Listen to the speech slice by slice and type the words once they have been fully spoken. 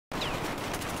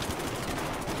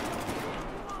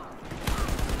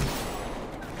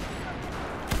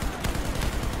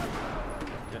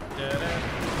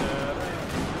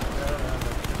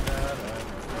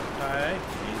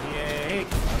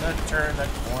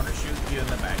corner, shoot you in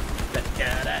the back.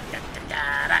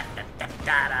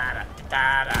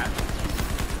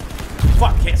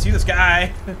 Fuck, can't see this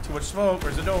guy. Too much smoke.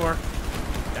 Where's the door?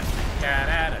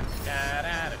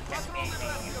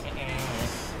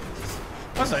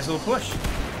 That's a nice little push.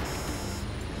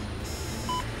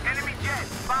 Enemy jet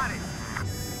spotted.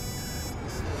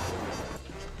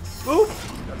 Oop!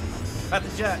 Got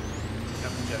the jet.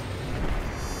 Got the jet.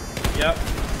 Yep.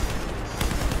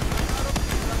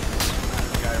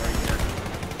 Guy right here.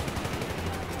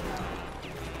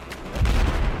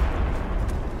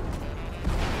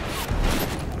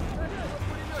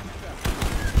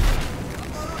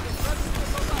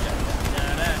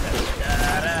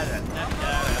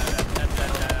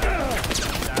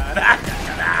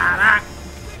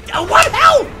 Oh, what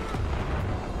hell?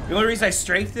 The only reason I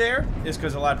strafed there is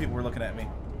because a lot of people were looking at me.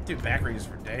 Dude, back ranges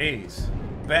for days.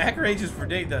 Back ranges for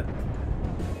days.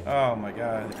 Oh my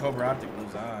god, the Cobra Optic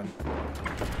moves on.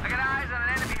 I got eyes on an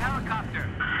enemy helicopter.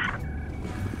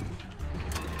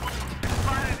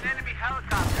 Spotted an enemy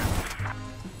helicopter.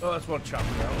 Oh, that's one chop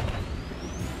me out.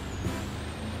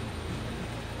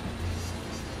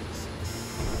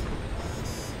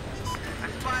 I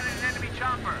spotted an enemy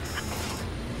chopper.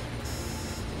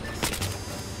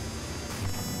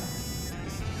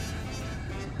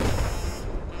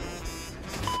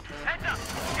 Heads up!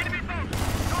 Enemy boat!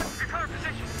 North of your current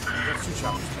position. That's two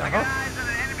choppers. I got eyes on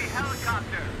an enemy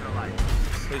helicopter. To the light.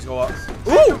 Please go up.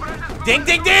 Ooh! Ding,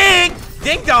 ding, ding!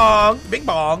 Ding dong! Bing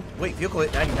bong! Wait, vehicle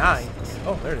hit 99.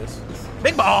 Oh, there it is.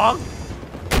 Bing bong!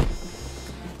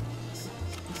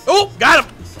 Oh, got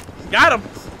him! Got him!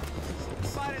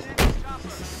 Spotted an enemy chopper.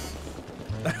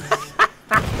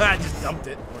 I just dumped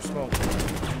it. More smoke.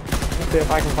 See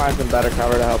if I can find some better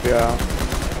cover to help you out.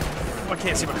 I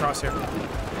can't see my crosshair.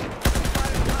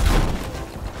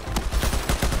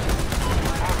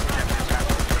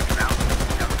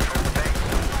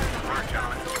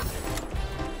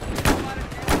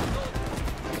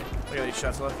 I got 8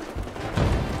 shots left.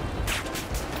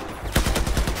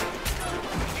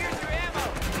 Here's your ammo.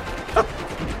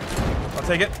 I'll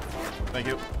take it. Thank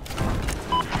you. We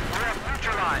have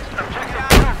neutralized.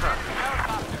 Objective Alpha.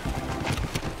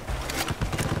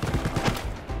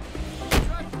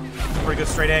 Pretty good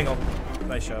straight angle.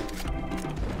 Nice shot.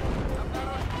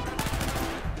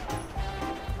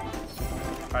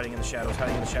 Hiding in the shadows,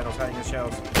 hiding in the shadows, hiding in the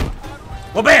shadows.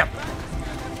 Well, bam!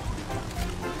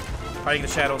 Hiding in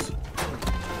the shadows.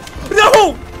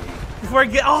 No! Before I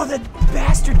get... Oh, that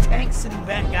bastard tank sitting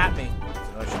back got me.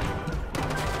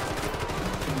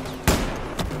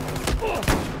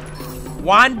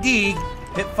 Juan D.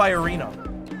 hit Fiorino.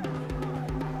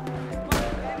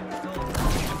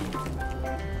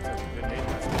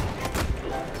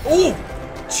 Ooh!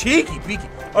 Cheeky beaky.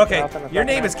 Okay, your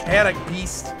name is Chaotic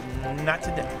Beast. Not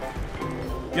today.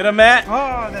 Get him, Matt.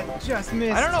 Oh, that just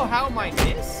missed. I don't know how mine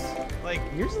missed. Like,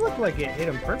 Yours looked like it hit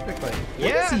him perfectly. What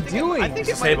yeah, is he doing? I think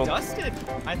it might have Disabled. dusted.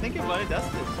 I think it might have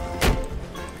dusted.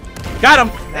 Got him.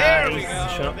 There we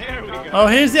Nice. go. There we go. Oh,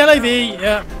 here's the LAV.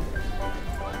 Yeah.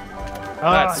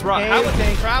 That's right. How would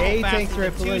they travel tank's faster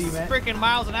right than below 2 you, man. freaking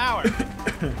miles an hour? I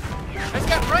just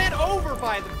got ran over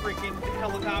by the freaking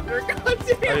helicopter. God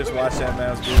damn. I just watched that, man.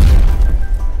 That was beautiful.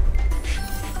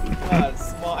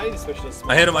 Small. I need to switch to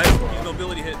small. I hit him. I hit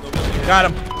mobility hit. Mobility hit. Got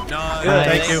him. Nice. Good,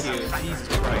 thank you. Jesus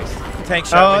Christ. Tank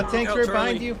shot. Oh, Me. tank's right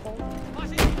behind you.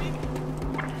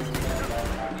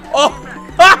 Oh!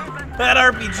 Ha! That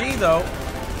RPG though.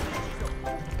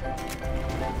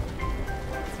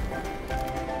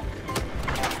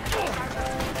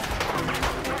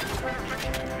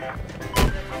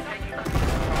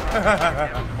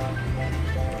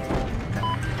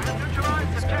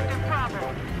 Neutralized objective Bravo.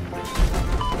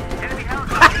 Enemy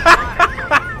helicopter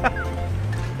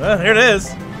spotted. Well, here it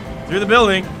is. Through the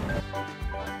building.